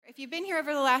you've been here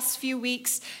over the last few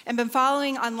weeks and been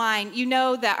following online, you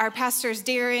know that our pastors,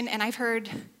 Darren, and I've heard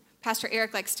Pastor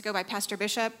Eric likes to go by Pastor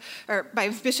Bishop, or by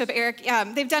Bishop Eric.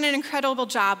 They've done an incredible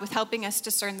job with helping us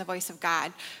discern the voice of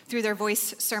God through their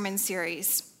voice sermon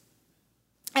series.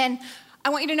 And I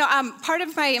want you to know, part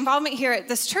of my involvement here at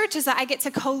this church is that I get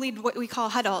to co-lead what we call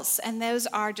huddles, and those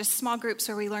are just small groups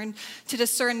where we learn to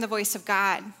discern the voice of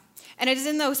God. And it is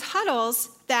in those huddles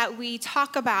that we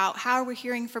talk about how we're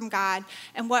hearing from God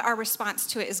and what our response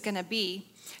to it is going to be.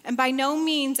 And by no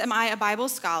means am I a Bible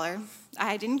scholar.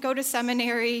 I didn't go to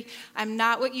seminary. I'm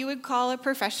not what you would call a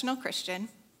professional Christian.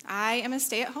 I am a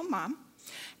stay-at-home mom.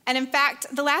 And in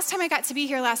fact, the last time I got to be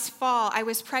here last fall, I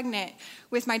was pregnant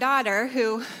with my daughter,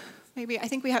 who I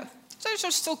think we have,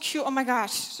 she's so cute, oh my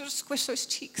gosh, just squish those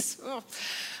cheeks. Oh.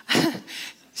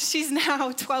 She's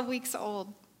now 12 weeks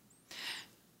old.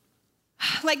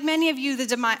 Like many of you,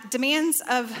 the demands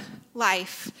of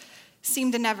life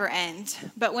seem to never end.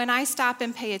 But when I stop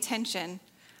and pay attention,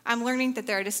 I'm learning that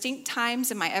there are distinct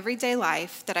times in my everyday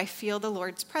life that I feel the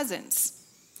Lord's presence.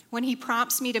 When he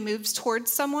prompts me to move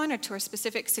towards someone or to a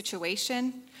specific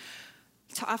situation,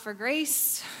 to offer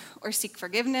grace or seek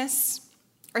forgiveness.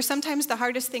 Or sometimes the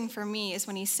hardest thing for me is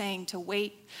when he's saying to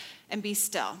wait and be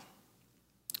still.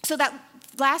 So that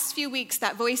last few weeks,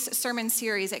 that voice sermon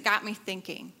series, it got me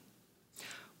thinking.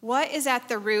 What is at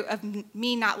the root of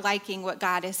me not liking what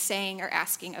God is saying or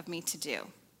asking of me to do?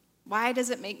 Why does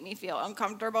it make me feel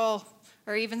uncomfortable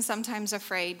or even sometimes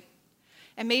afraid?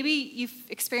 And maybe you've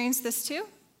experienced this too.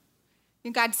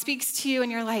 And God speaks to you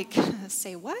and you're like,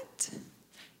 say what?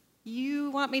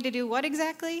 You want me to do what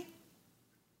exactly?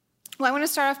 Well, I want to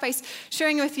start off by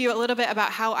sharing with you a little bit about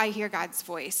how I hear God's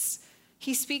voice.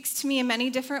 He speaks to me in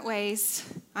many different ways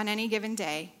on any given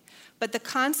day. But the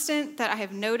constant that I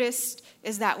have noticed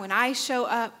is that when I show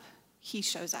up, he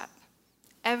shows up.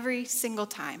 Every single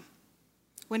time.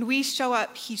 When we show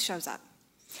up, he shows up.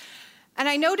 And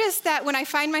I noticed that when I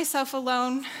find myself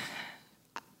alone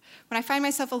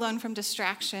from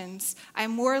distractions,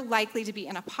 I'm more likely to be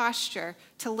in a posture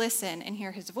to listen and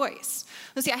hear his voice.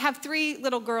 Let's see, I have 3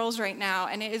 little girls right now,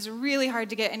 and it is really hard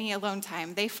to get any alone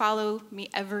time. They follow me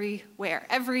everywhere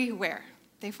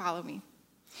they follow me.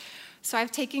 So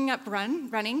I've taken up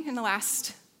running in the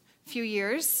last few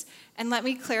years, and let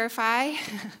me clarify,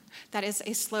 that is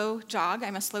a slow jog.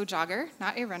 I'm a slow jogger,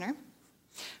 not a runner.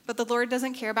 But the Lord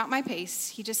doesn't care about my pace.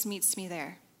 He just meets me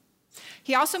there.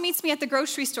 He also meets me at the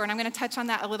grocery store, and I'm going to touch on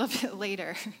that a little bit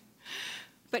later.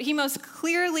 But he most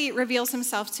clearly reveals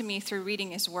himself to me through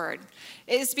reading his word.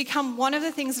 It has become one of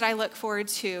the things that I look forward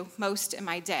to most in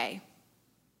my day.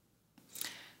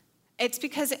 It's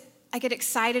because I get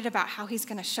excited about how he's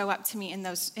going to show up to me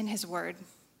in his word,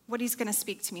 what he's going to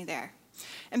speak to me there.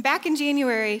 And back in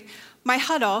January, my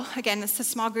huddle, again, this is a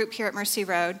small group here at Mercy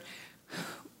Road,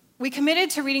 we committed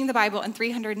to reading the Bible in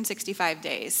 365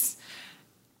 days.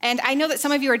 And I know that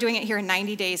some of you are doing it here in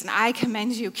 90 days, and I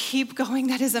commend you. Keep going.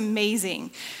 That is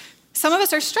amazing. Some of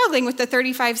us are struggling with the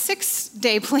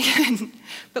 35-6-day plan,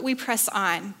 but we press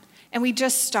on, and we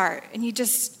just start, and you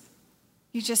just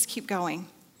keep going.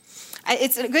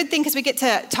 It's a good thing because we get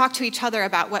to talk to each other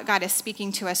about what God is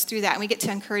speaking to us through that, and we get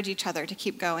to encourage each other to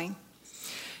keep going.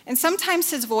 And sometimes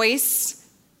his voice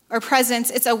or presence,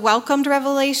 it's a welcomed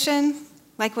revelation,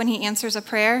 like when he answers a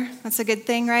prayer. That's a good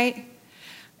thing, right?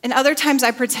 And other times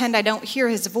I pretend I don't hear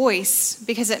his voice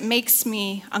because it makes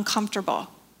me uncomfortable.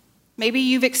 Maybe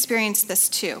you've experienced this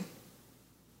too.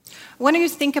 I want you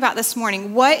to think about this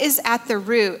morning, what is at the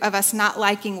root of us not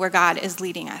liking where God is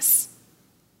leading us?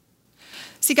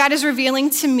 See, God is revealing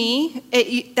to me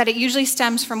that it usually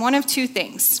stems from one of 2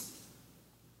 things.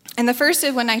 And the first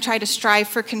is when I try to strive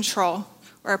for control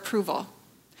or approval.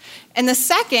 And the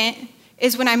second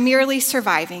is when I'm merely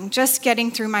surviving, just getting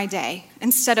through my day,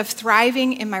 instead of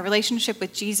thriving in my relationship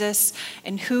with Jesus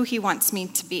and who he wants me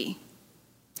to be.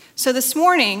 So this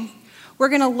morning, we're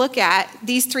going to look at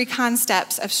these 3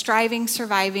 concepts of striving,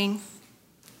 surviving,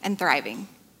 and thriving.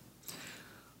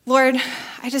 Lord,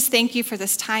 I just thank you for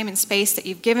this time and space that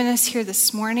you've given us here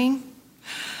this morning.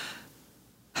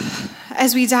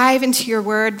 As we dive into your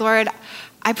word, Lord,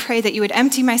 I pray that you would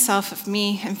empty myself of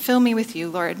me and fill me with you,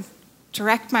 Lord.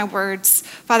 Direct my words.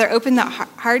 Father, open the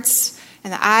hearts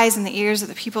and the eyes and the ears of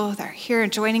the people that are here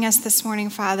joining us this morning,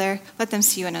 Father. Let them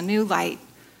see you in a new light.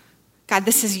 God,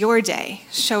 this is your day.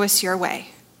 Show us your way.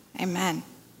 Amen.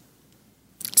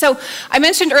 So I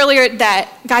mentioned earlier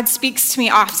that God speaks to me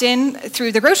often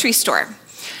through the grocery store.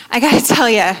 I got to tell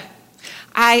you,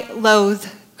 I loathe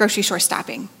grocery store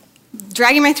stopping.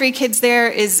 Dragging my 3 kids there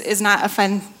is not a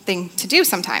fun thing to do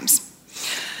sometimes.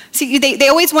 See, they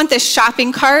always want this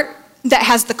shopping cart that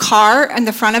has the car in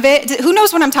the front of it. Who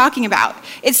knows what I'm talking about?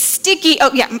 It's sticky.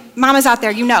 Oh, yeah, mamas out there,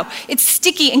 you know. It's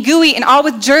sticky and gooey and all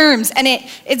with germs, and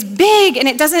it's big, and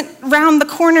it doesn't round the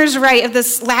corners right of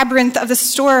this labyrinth of the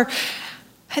store.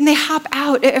 And they hop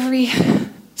out at every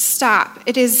stop.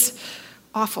 It is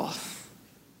awful.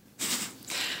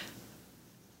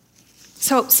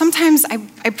 So sometimes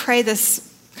I pray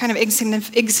this kind of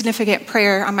insignificant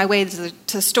prayer on my way to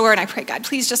the store, and I pray, God,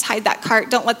 please just hide that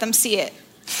cart. Don't let them see it.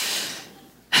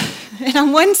 And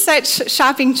on one such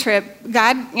shopping trip,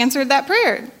 God answered that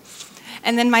prayer.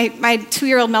 And then my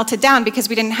 2-year-old melted down because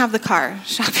we didn't have the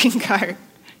shopping cart.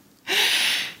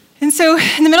 And so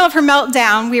in the middle of her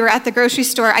meltdown, we were at the grocery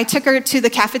store. I took her to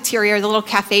the cafeteria, or the little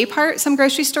cafe part some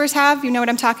grocery stores have. You know what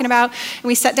I'm talking about? And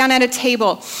we sat down at a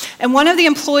table. And one of the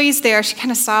employees there, she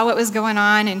kind of saw what was going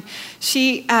on, and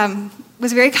she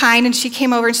was very kind, and she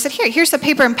came over and she said, here's the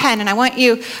paper and pen, and I want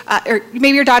you, or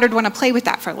maybe your daughter would want to play with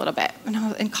that for a little bit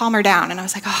and calm her down. And I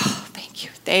was like, oh,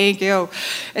 thank you.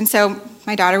 And so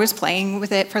my daughter was playing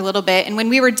with it for a little bit, and when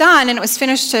we were done and it was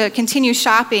finished to continue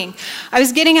shopping, I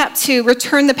was getting up to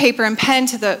return the paper and pen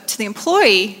to the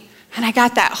employee, and I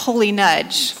got that holy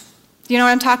nudge. Do you know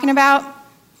what I'm talking about?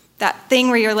 That thing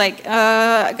where you're like,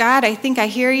 God, I think I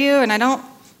hear you, and I don't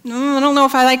know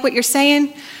if I like what you're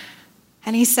saying.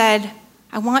 And he said,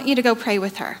 I want you to go pray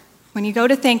with her. When you go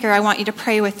to thank her, I want you to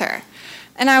pray with her.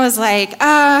 And I was like,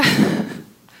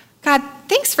 God,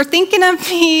 thanks for thinking of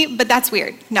me, but that's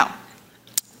weird. No.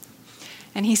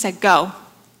 And he said, go.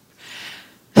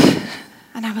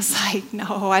 And I was like,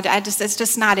 no, it's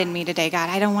just not in me today, God.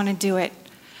 I don't want to do it.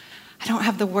 I don't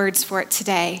have the words for it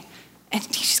today. And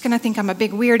she's going to think I'm a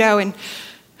big weirdo. And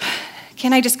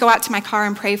can I just go out to my car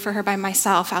and pray for her by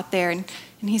myself out there? And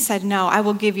he said, no, I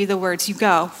will give you the words. You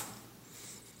go.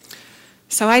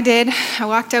 So I did. I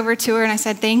walked over to her and I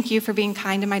said, thank you for being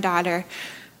kind to my daughter.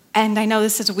 And I know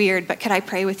this is weird, but could I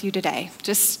pray with you today?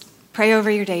 Just pray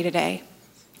over your day today.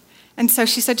 And so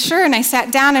she said, sure. And I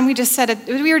sat down and we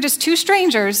were just two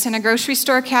strangers in a grocery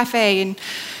store cafe. And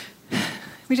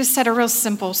we just said a real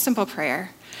simple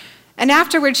prayer. And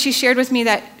afterwards, she shared with me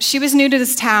that she was new to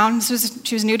this town.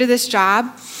 She was new to this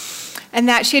job. And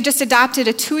that she had just adopted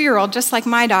a 2-year-old, just like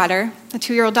my daughter, a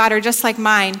 2-year-old daughter, just like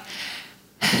mine.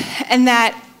 And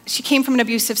that she came from an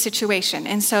abusive situation.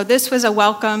 And so this was a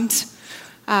welcomed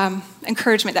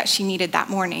encouragement that she needed that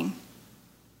morning.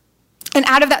 And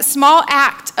out of that small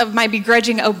act of my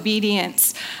begrudging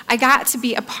obedience, I got to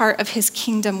be a part of his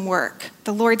kingdom work,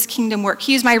 the Lord's kingdom work.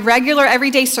 He used my regular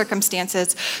everyday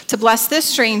circumstances to bless this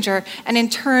stranger, and in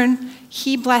turn,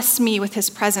 he blessed me with his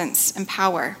presence and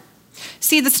power.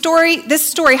 See, this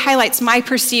story highlights my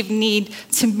perceived need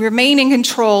to remain in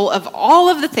control of all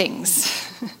of the things.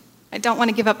 I don't want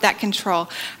to give up that control.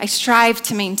 I strive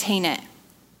to maintain it.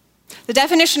 The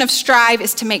definition of strive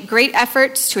is to make great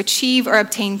efforts to achieve or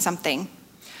obtain something.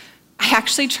 I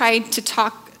actually tried to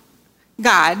talk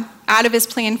God out of his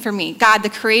plan for me. God, the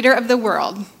creator of the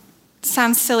world. It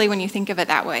sounds silly when you think of it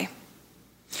that way.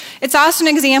 It's also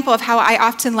an example of how I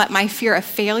often let my fear of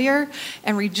failure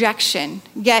and rejection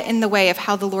get in the way of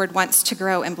how the Lord wants to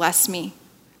grow and bless me.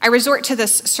 I resort to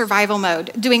this survival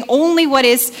mode, doing only what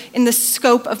is in the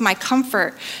scope of my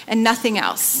comfort and nothing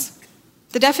else.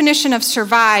 The definition of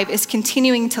survive is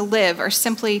continuing to live or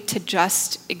simply to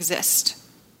just exist.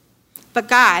 But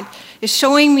God is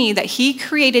showing me that he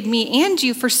created me and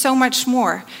you for so much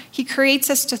more. He creates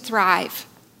us to thrive.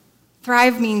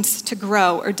 Thrive means to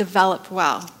grow or develop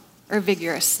well or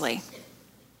vigorously.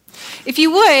 If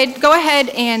you would, go ahead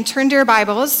and turn to your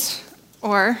Bibles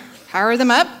or power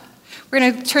them up. We're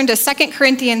going to turn to 2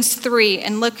 Corinthians 3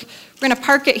 and look. We're going to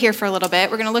park it here for a little bit.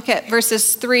 We're going to look at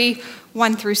verses 3,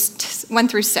 1 through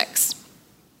 6.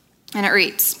 And it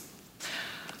reads,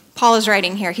 Paul is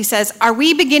writing here. He says, are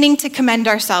we beginning to commend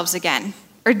ourselves again?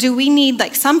 Or do we need,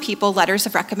 like some people, letters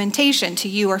of recommendation to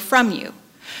you or from you?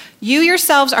 You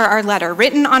yourselves are our letter,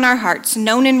 written on our hearts,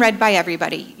 known and read by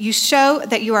everybody. You show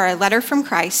that you are a letter from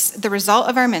Christ, the result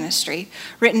of our ministry,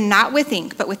 written not with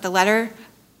ink, but with the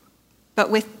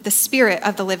Spirit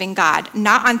of the living God,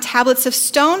 not on tablets of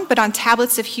stone, but on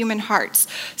tablets of human hearts.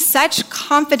 Such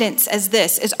confidence as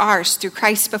this is ours through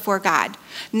Christ before God.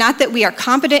 Not that we are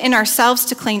competent in ourselves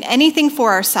to claim anything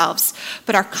for ourselves,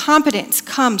 but our competence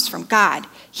comes from God.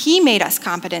 He made us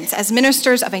competent as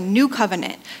ministers of a new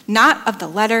covenant, not of the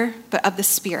letter, but of the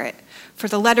Spirit. For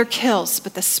the letter kills,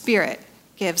 but the Spirit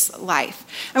gives life.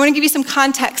 I want to give you some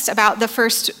context about the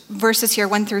first verses here,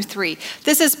 1 through 3.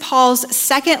 This is Paul's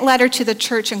second letter to the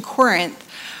church in Corinth,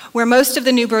 where most of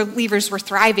the new believers were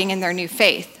thriving in their new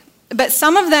faith. But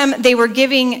some of them, they were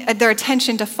giving their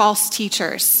attention to false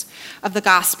teachers of the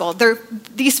gospel.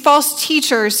 These false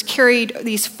teachers carried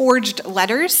these forged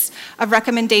letters of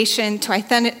recommendation to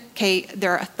authenticate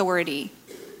their authority.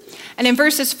 And in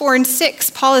verses 4 and 6,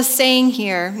 Paul is saying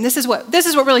here, and this is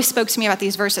what really spoke to me about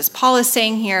these verses. Paul is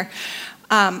saying here,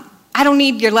 I don't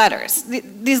need your letters.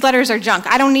 These letters are junk.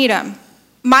 I don't need them.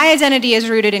 My identity is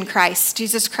rooted in Christ,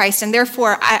 Jesus Christ, and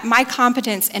therefore my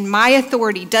competence and my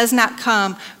authority does not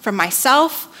come from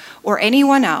myself or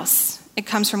anyone else. It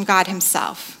comes from God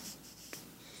himself.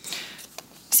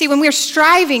 See, when we're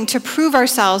striving to prove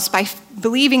ourselves by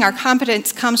believing our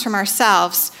competence comes from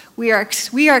ourselves, we are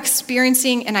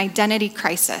experiencing an identity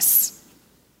crisis.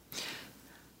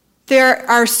 There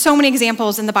are so many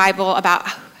examples in the Bible about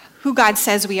who God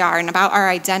says we are and about our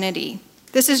identity.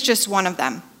 This is just one of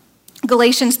them.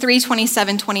 Galatians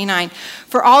 3:27-29.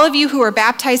 For all of you who are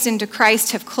baptized into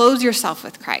Christ have clothed yourself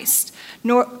with Christ.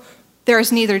 There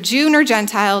is neither Jew nor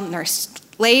Gentile, nor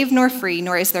slave nor free,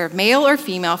 nor is there male or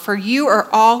female, for you are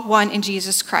all one in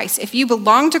Jesus Christ. If you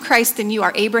belong to Christ, then you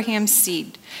are Abraham's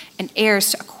seed and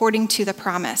heirs according to the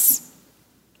promise.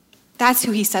 That's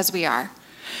who he says we are.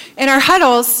 In our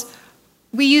huddles,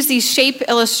 we use these shape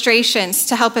illustrations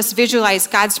to help us visualize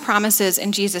God's promises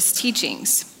and Jesus'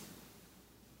 teachings.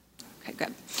 Okay,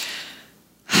 good.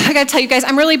 I gotta tell you guys,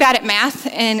 I'm really bad at math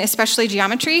and especially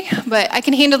geometry, but I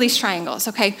can handle these triangles,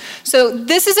 okay? So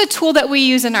this is a tool that we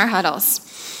use in our huddles.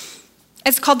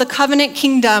 It's called the covenant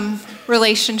kingdom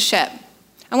relationship.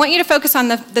 I want you to focus on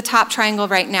the top triangle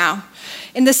right now.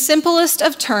 In the simplest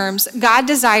of terms, God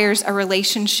desires a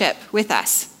relationship with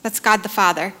us. That's God the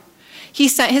Father. He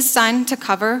sent his son to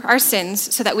cover our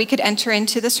sins so that we could enter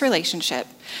into this relationship.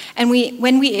 And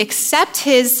when we accept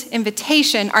his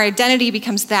invitation, our identity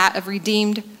becomes that of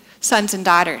redeemed sons and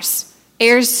daughters,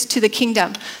 heirs to the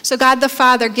kingdom. So God the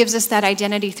Father gives us that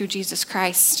identity through Jesus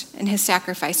Christ and his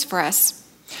sacrifice for us.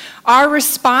 Our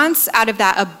response out of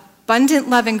that abundant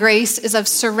love and grace is of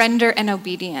surrender and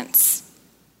obedience.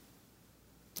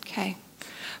 Okay.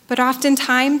 But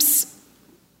oftentimes,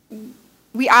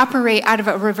 we operate out of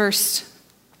a reverse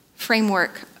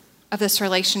framework of this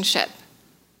relationship.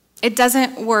 It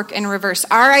doesn't work in reverse.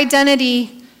 Our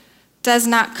identity does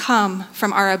not come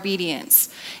from our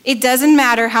obedience. It doesn't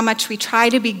matter how much we try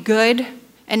to be good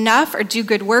enough or do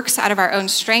good works out of our own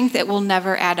strength, it will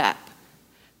never add up.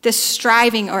 This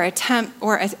striving or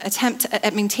attempt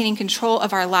at maintaining control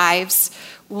of our lives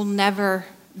will never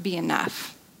be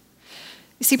enough.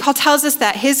 You see, Paul tells us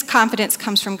that his confidence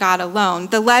comes from God alone.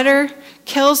 The letter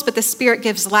kills, but the Spirit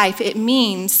gives life. It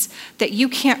means that you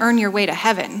can't earn your way to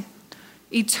heaven.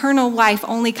 Eternal life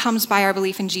only comes by our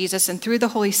belief in Jesus and through the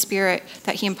Holy Spirit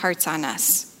that he imparts on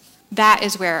us. That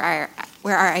is where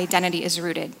our identity is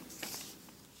rooted.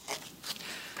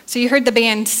 So you heard the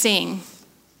band sing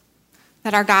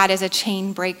that our God is a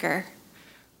chain breaker.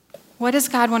 What does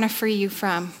God want to free you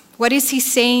from? What is he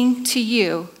saying to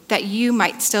you that you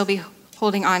might still be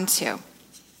holding on to?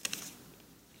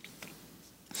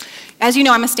 As you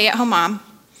know, I'm a stay-at-home mom,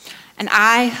 and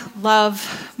I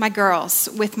love my girls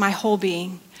with my whole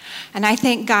being. And I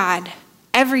thank God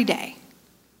every day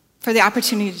for the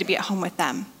opportunity to be at home with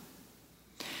them.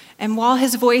 And while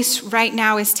his voice right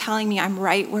now is telling me I'm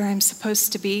right where I'm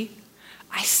supposed to be,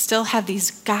 I still have these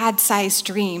God-sized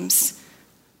dreams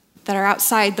that are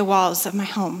outside the walls of my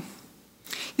home.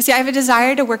 You see, I have a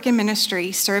desire to work in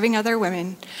ministry, serving other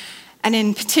women, and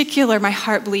in particular, my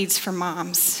heart bleeds for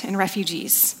moms and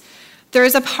refugees. There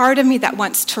is a part of me that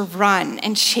wants to run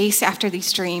and chase after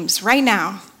these dreams right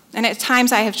now. And at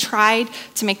times I have tried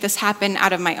to make this happen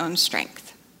out of my own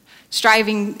strength,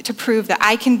 striving to prove that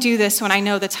I can do this when I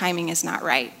know the timing is not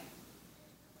right.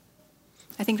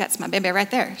 I think that's my baby right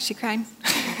there. Is she crying?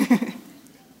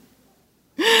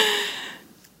 I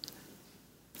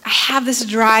have this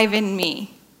drive in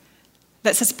me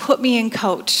that says, put me in,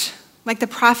 coach. Like the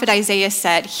prophet Isaiah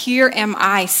said, here am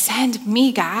I, send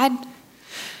me, God.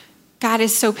 God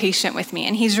is so patient with me,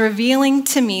 and he's revealing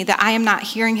to me that I am not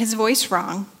hearing his voice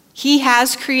wrong. He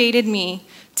has created me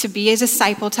to be a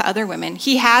disciple to other women.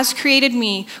 He has created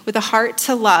me with a heart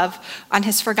to love on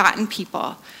his forgotten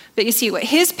people. But you see, what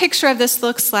his picture of this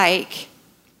looks like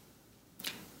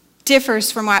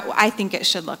differs from what I think it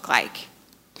should look like.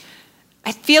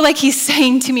 I feel like he's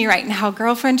saying to me right now,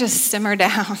 girlfriend, just simmer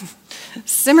down.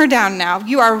 Simmer down now.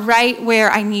 You are right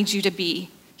where I need you to be.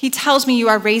 He tells me you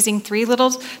are raising 3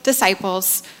 little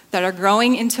disciples that are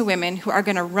growing into women who are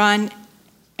going to run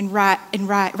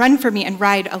for me and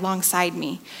ride alongside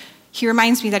me. He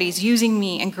reminds me that he's using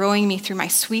me and growing me through my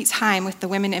sweet time with the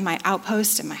women in my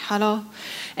outpost and my huddle.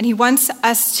 And he wants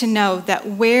us to know that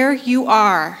where you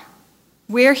are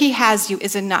Where he has you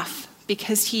is enough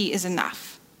because he is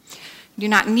enough. You do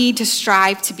not need to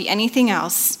strive to be anything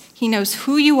else. He knows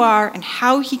who you are and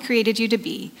how he created you to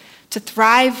be, to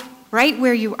thrive right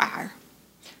where you are.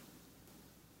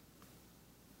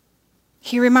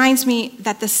 He reminds me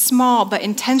that the small but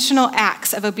intentional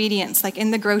acts of obedience, like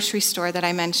in the grocery store that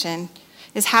I mentioned,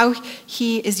 is how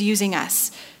he is using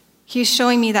us. He is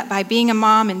showing me that by being a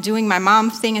mom and doing my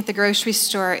mom thing at the grocery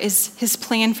store is his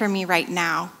plan for me right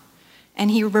now.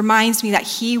 And he reminds me that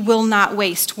he will not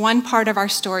waste one part of our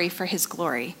story for his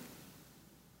glory.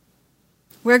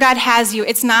 Where God has you,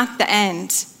 it's not the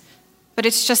end, but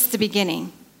it's just the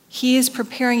beginning. He is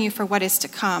preparing you for what is to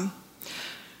come.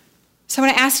 So I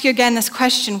want to ask you again this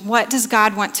question: what does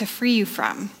God want to free you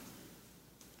from?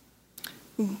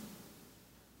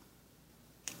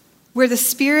 Where the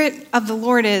Spirit of the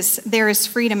Lord is, there is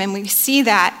freedom. And we see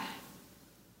that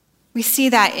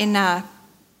in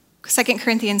 2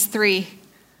 Corinthians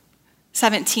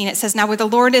 3:17. It says, now where the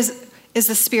Lord is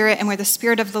the Spirit, and where the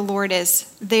Spirit of the Lord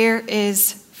is, there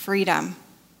is freedom.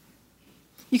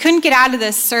 You couldn't get out of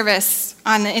this service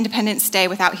on the Independence Day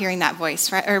without hearing that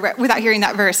voice, right? Or without hearing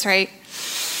that verse, right?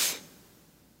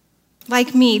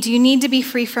 Like me, do you need to be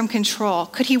free from control?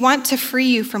 Could he want to free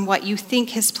you from what you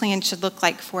think his plan should look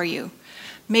like for you?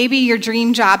 Maybe your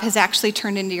dream job has actually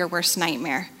turned into your worst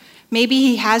nightmare. Maybe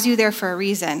he has you there for a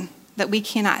reason that we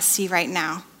cannot see right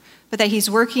now, but that he's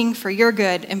working for your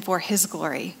good and for his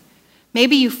glory.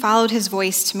 Maybe you followed his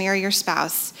voice to marry your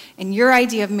spouse, and your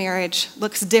idea of marriage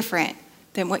looks different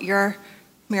than what your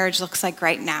marriage looks like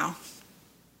right now.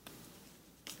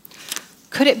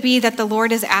 Could it be that the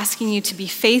Lord is asking you to be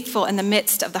faithful in the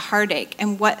midst of the heartache,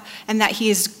 and that he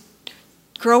is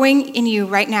growing in you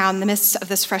right now in the midst of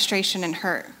this frustration and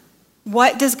hurt?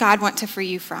 What does God want to free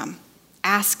you from?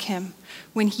 Ask him.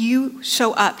 When you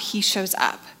show up, he shows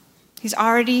up. He's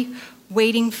already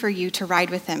waiting for you to ride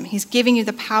with him. He's giving you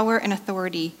the power and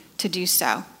authority to do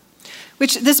so.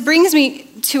 Which this brings me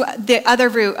to the other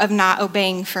root of not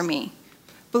obeying for me,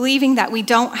 believing that we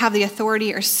don't have the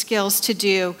authority or skills to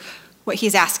do what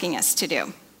he's asking us to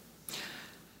do.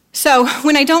 So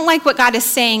when I don't like what God is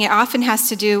saying, it often has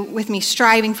to do with me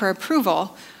striving for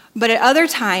approval, but at other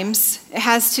times it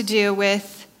has to do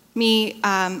with me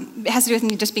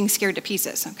just being scared to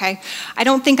pieces, okay? I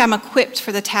don't think I'm equipped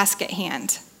for the task at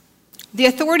hand. The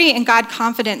authority and God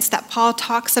confidence that Paul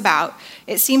talks about,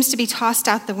 it seems to be tossed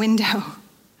out the window.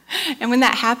 And when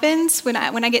that happens, when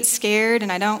I get scared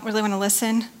and I don't really want to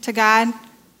listen to God,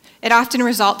 it often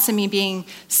results in me being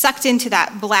sucked into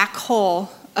that black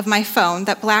hole of my phone,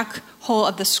 that black hole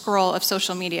of the scroll of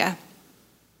social media.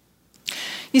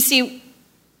 You see,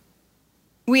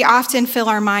 we often fill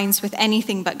our minds with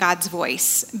anything but God's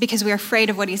voice because we are afraid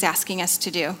of what he's asking us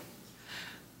to do.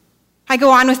 I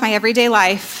go on with my everyday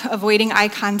life, avoiding eye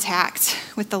contact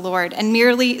with the Lord and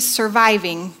merely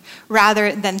surviving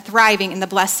rather than thriving in the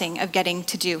blessing of getting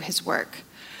to do his work.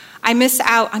 I miss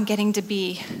out on getting to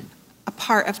be a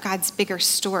part of God's bigger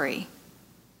story.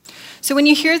 So when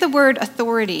you hear the word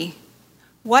authority,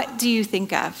 what do you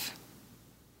think of?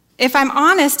 If I'm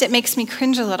honest, it makes me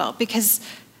cringe a little because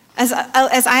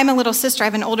as I'm a little sister, I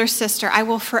have an older sister, I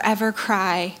will forever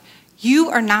cry, "You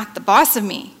are not the boss of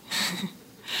me."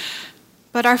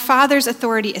 But our Father's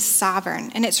authority is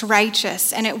sovereign, and it's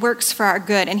righteous, and it works for our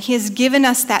good, and he has given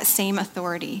us that same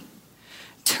authority.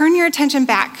 Turn your attention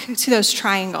back to those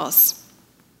triangles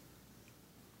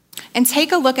and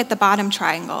take a look at the bottom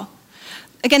triangle.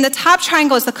 Again, the top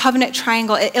triangle is the covenant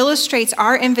triangle. It illustrates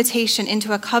our invitation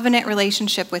into a covenant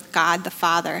relationship with God the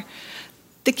Father.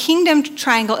 The kingdom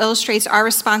triangle illustrates our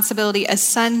responsibility as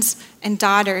sons and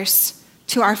daughters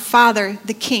to our Father,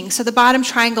 the King. So the bottom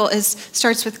triangle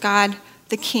starts with God,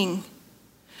 the King.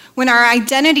 When our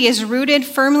identity is rooted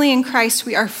firmly in Christ,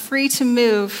 we are free to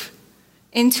move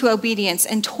into obedience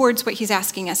and towards what he's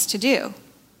asking us to do.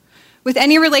 With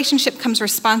any relationship comes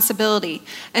responsibility.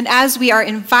 And as we are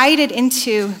invited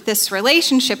into this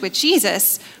relationship with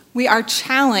Jesus, we are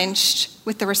challenged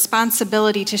with the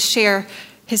responsibility to share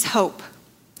his hope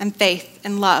and faith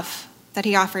and love that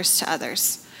he offers to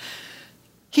others.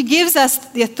 He gives us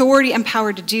the authority and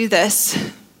power to do this.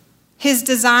 His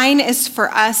design is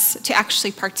for us to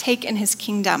actually partake in his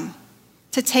kingdom,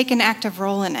 to take an active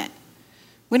role in it.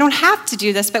 We don't have to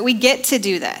do this, but we get to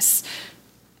do this.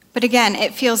 But again,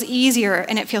 it feels easier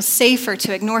and it feels safer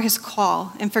to ignore his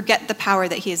call and forget the power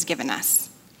that he has given us.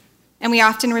 And we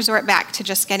often resort back to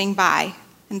just getting by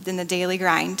in the daily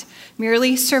grind,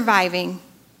 merely surviving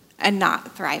and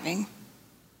not thriving.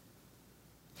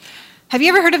 Have you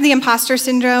ever heard of the imposter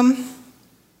syndrome?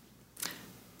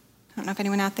 don't know if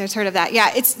anyone out there has heard of that.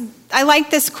 Yeah, I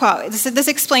like this quote. This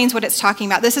explains what it's talking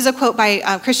about. This is a quote by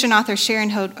Christian author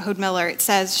Sharon Hoad-Miller. It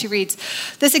says, she writes,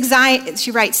 this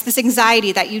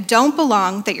anxiety that you don't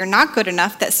belong, that you're not good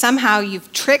enough, that somehow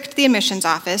you've tricked the admissions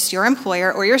office, your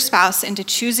employer, or your spouse into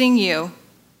choosing you,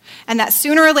 and that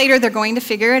sooner or later they're going to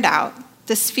figure it out.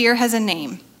 This fear has a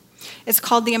name. It's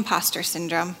called the imposter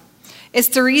syndrome. It's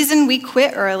the reason we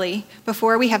quit early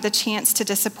before we have the chance to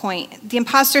disappoint. The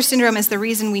imposter syndrome is the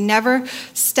reason we never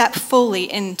step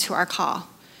fully into our call.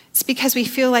 It's because we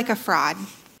feel like a fraud.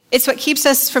 It's what keeps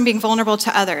us from being vulnerable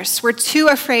to others. We're too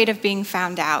afraid of being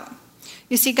found out.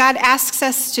 You see, God asks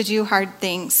us to do hard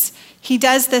things. He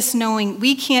does this knowing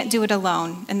we can't do it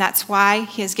alone, and that's why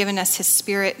he has given us his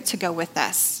Spirit to go with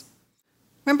us.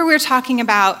 Remember we were talking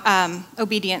about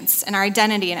obedience and our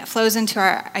identity, and it flows into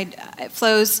our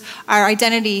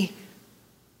identity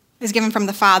is given from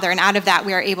the Father, and out of that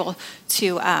we are able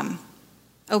to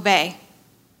obey,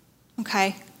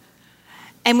 okay?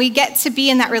 And we get to be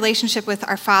in that relationship with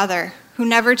our Father, who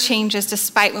never changes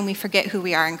despite when we forget who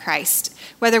we are in Christ,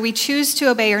 whether we choose to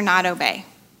obey or not obey,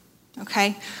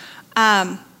 okay?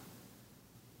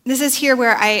 This is here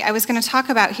where I was going to talk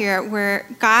about here, where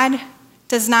God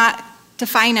does not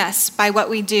define us by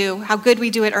what we do, how good we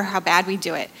do it, or how bad we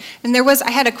do it. And I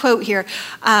had a quote here.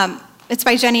 It's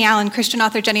by Jenny Allen, Christian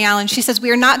author Jenny Allen. She says, "We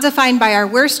are not defined by our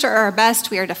worst or our best.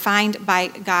 We are defined by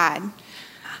God."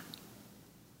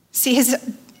 See,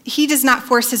 he does not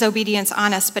force his obedience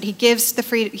on us, but he gives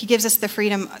us the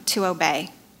freedom to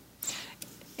obey.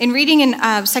 In reading in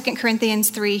 2 Corinthians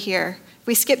 3 here, if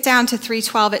we skip down to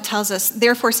 3:12, it tells us,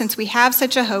 "Therefore, since we have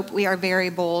such a hope, we are very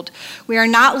bold. We are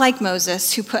not like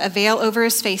Moses, who put a veil over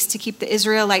his face to keep the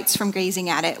Israelites from gazing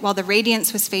at it, while the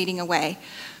radiance was fading away.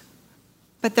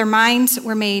 But their minds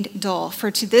were made dull. For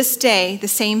to this day, the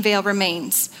same veil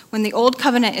remains. When the old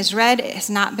covenant is read, it has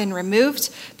not been removed,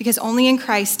 because only in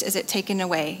Christ is it taken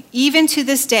away. Even to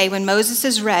this day, when Moses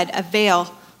is read, a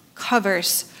veil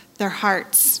covers their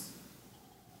hearts."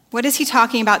 What is he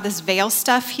talking about, this veil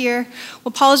stuff here?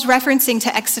 Well, Paul is referencing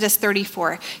to Exodus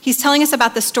 34. He's telling us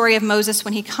about the story of Moses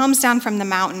when he comes down from the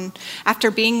mountain after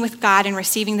being with God and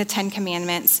receiving the 10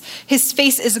 Commandments. His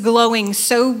face is glowing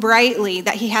so brightly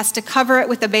that he has to cover it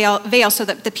with a veil so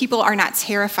that the people are not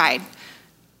terrified.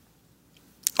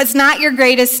 It's not your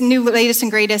latest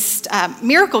and greatest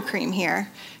miracle cream here.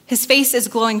 His face is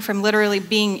glowing from literally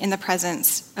being in the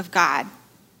presence of God.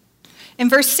 In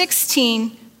verse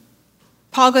 16,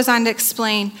 Paul goes on to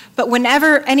explain, "But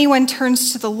whenever anyone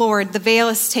turns to the Lord, the veil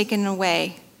is taken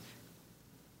away."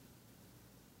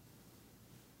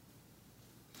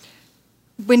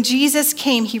 When Jesus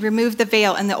came, he removed the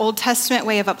veil in the Old Testament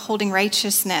way of upholding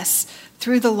righteousness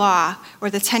through the law or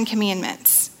the 10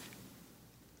 Commandments.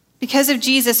 Because of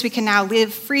Jesus, we can now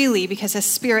live freely because his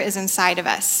Spirit is inside of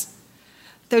us.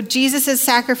 Through Jesus'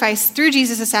 sacrifice,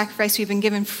 we've been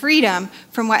given freedom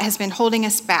from what has been holding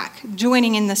us back,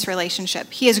 joining in this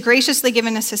relationship. He has graciously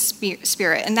given us his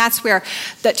Spirit, and that's where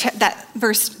that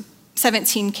verse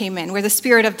 17 came in, where the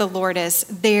Spirit of the Lord is,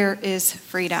 there is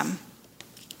freedom.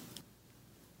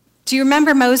 Do you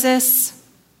remember Moses?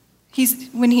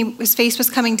 When his face was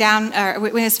coming down,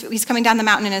 when he's coming down the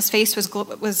mountain and his face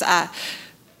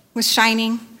was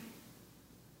shining.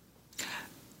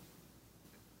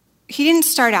 He didn't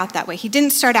start out that way. He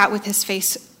didn't start out with his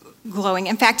face glowing.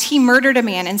 In fact, he murdered a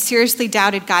man and seriously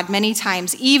doubted God many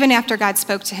times, even after God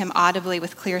spoke to him audibly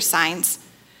with clear signs.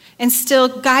 And still,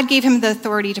 God gave him the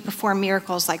authority to perform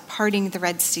miracles like parting the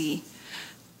Red Sea.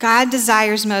 God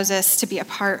desires Moses to be a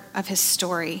part of his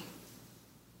story.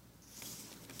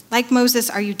 Like Moses,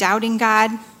 are you doubting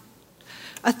God?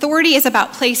 Authority is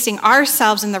about placing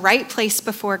ourselves in the right place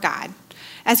before God.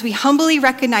 As we humbly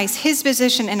recognize his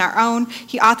position in our own,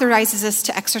 he authorizes us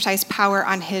to exercise power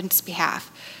on his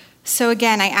behalf. So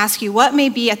again, I ask you, what may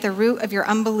be at the root of your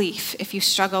unbelief if you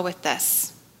struggle with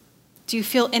this? Do you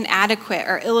feel inadequate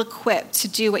or ill-equipped to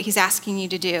do what he's asking you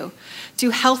to do?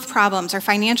 Do health problems or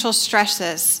financial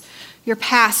stresses, your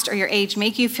past or your age,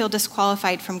 make you feel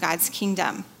disqualified from God's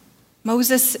kingdom?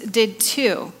 Moses did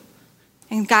too,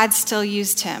 and God still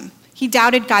used him. He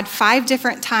doubted God 5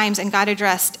 different times, and God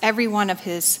addressed every one of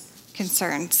his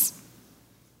concerns.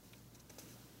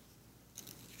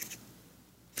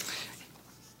 I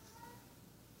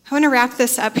want to wrap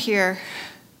this up here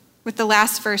with the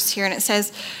last verse here, and it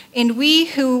says, "And we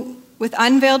who with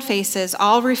unveiled faces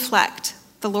all reflect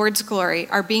the Lord's glory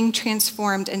are being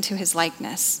transformed into his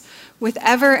likeness, with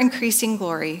ever-increasing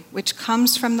glory, which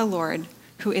comes from the Lord,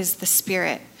 who is the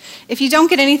Spirit." If you don't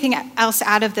get anything else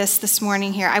out of this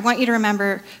morning here, I want you to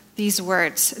remember these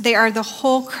words. They are the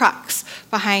whole crux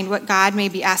behind why God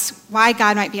might be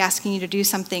asking you to do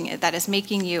something that is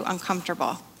making you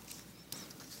uncomfortable.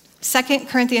 2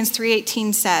 Corinthians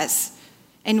 3:18 says,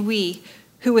 "And we,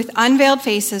 who with unveiled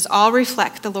faces all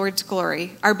reflect the Lord's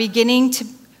glory, are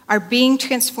being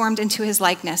transformed into his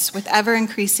likeness with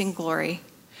ever-increasing glory,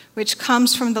 which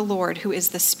comes from the Lord, who is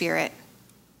the Spirit."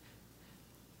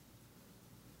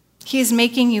 He is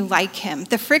making you like him.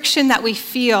 The friction that we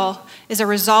feel is a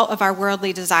result of our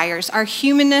worldly desires. Our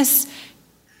humanness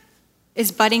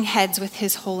is butting heads with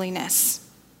his holiness.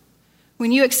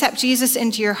 When you accept Jesus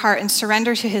into your heart and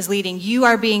surrender to his leading, you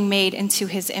are being made into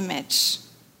his image.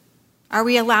 Are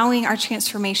we allowing our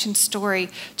transformation story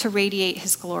to radiate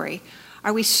his glory?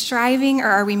 Are we striving, or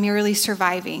are we merely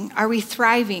surviving? Are we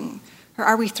thriving, or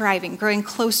are we thriving, growing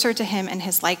closer to him and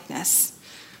his likeness?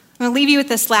 I'm going to leave you with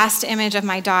this last image of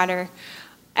my daughter.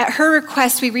 At her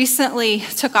request, we recently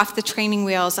took off the training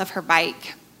wheels of her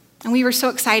bike. And we were so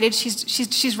excited.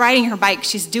 She's riding her bike.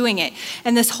 She's doing it.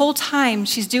 And this whole time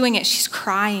she's doing it, she's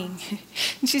crying.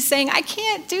 And she's saying, "I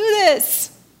can't do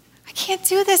this. I can't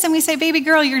do this." And we say, "Baby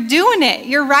girl, you're doing it.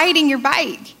 You're riding your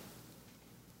bike."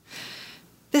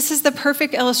 This is the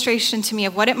perfect illustration to me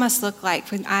of what it must look like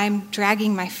when I'm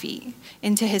dragging my feet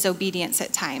into his obedience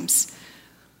at times.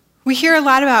 We hear a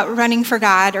lot about running for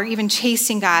God or even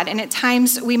chasing God, and at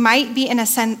times we might be in a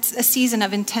season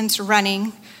of intense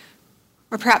running,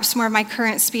 or perhaps more of my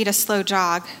current speed, a slow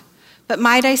jog. But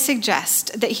might I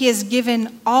suggest that he has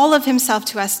given all of himself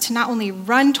to us to not only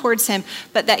run towards him,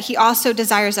 but that he also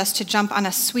desires us to jump on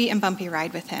a sweet and bumpy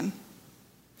ride with him.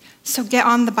 So get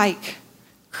on the bike,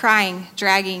 crying,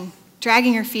 dragging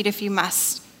your feet if you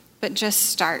must, but just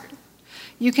start.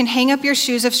 You can hang up your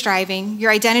shoes of striving.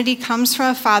 Your identity comes from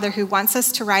a Father who wants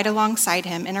us to ride alongside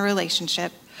him in a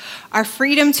relationship. Our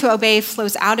freedom to obey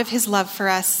flows out of his love for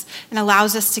us and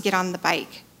allows us to get on the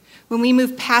bike. When we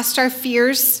move past our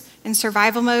fears in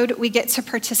survival mode, we get to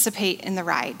participate in the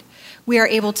ride. We are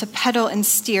able to pedal and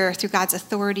steer through God's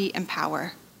authority and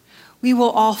power. We will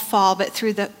all fall, but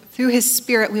through his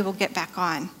Spirit, we will get back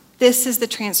on. This is the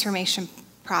transformation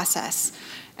process.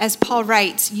 As Paul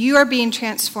writes, you are being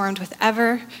transformed with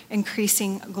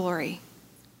ever-increasing glory.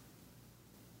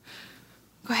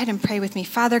 Go ahead and pray with me.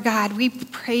 Father God, we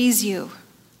praise you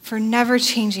for never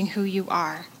changing who you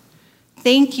are.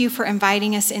 Thank you for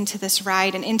inviting us into this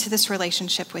ride and into this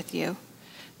relationship with you.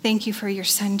 Thank you for your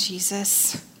son,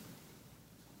 Jesus,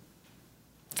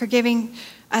 for giving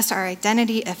us our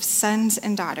identity of sons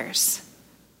and daughters.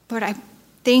 Lord, I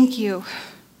thank you.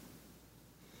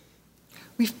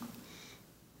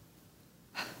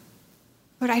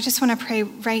 Lord, I just want to pray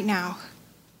right now.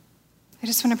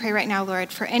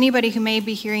 Lord, for anybody who may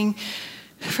be hearing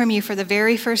from you for the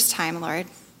very first time, Lord,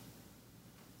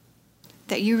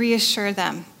 that you reassure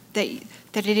them that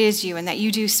it is you and that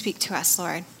you do speak to us,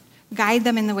 Lord. Guide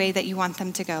them in the way that you want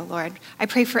them to go, Lord. I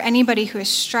pray for anybody who is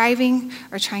striving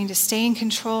or trying to stay in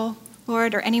control,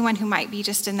 Lord, or anyone who might be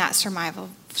just in that survival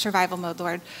mode,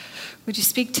 Lord. Would you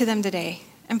speak to them today?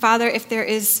 And Father, if there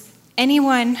is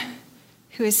anyone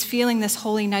who is feeling this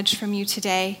holy nudge from you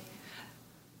today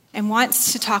and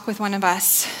wants to talk with one of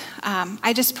us,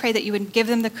 I just pray that you would give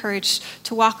them the courage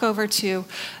to walk over to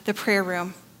the prayer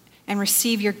room and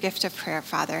receive your gift of prayer,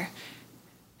 Father.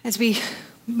 As we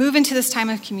move into this time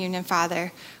of communion,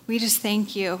 Father, we just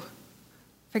thank you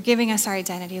for giving us our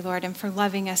identity, Lord, and for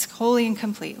loving us wholly and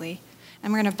completely.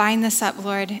 And we're going to bind this up,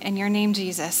 Lord, in your name,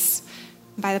 Jesus,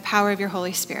 by the power of your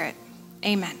Holy Spirit.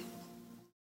 Amen.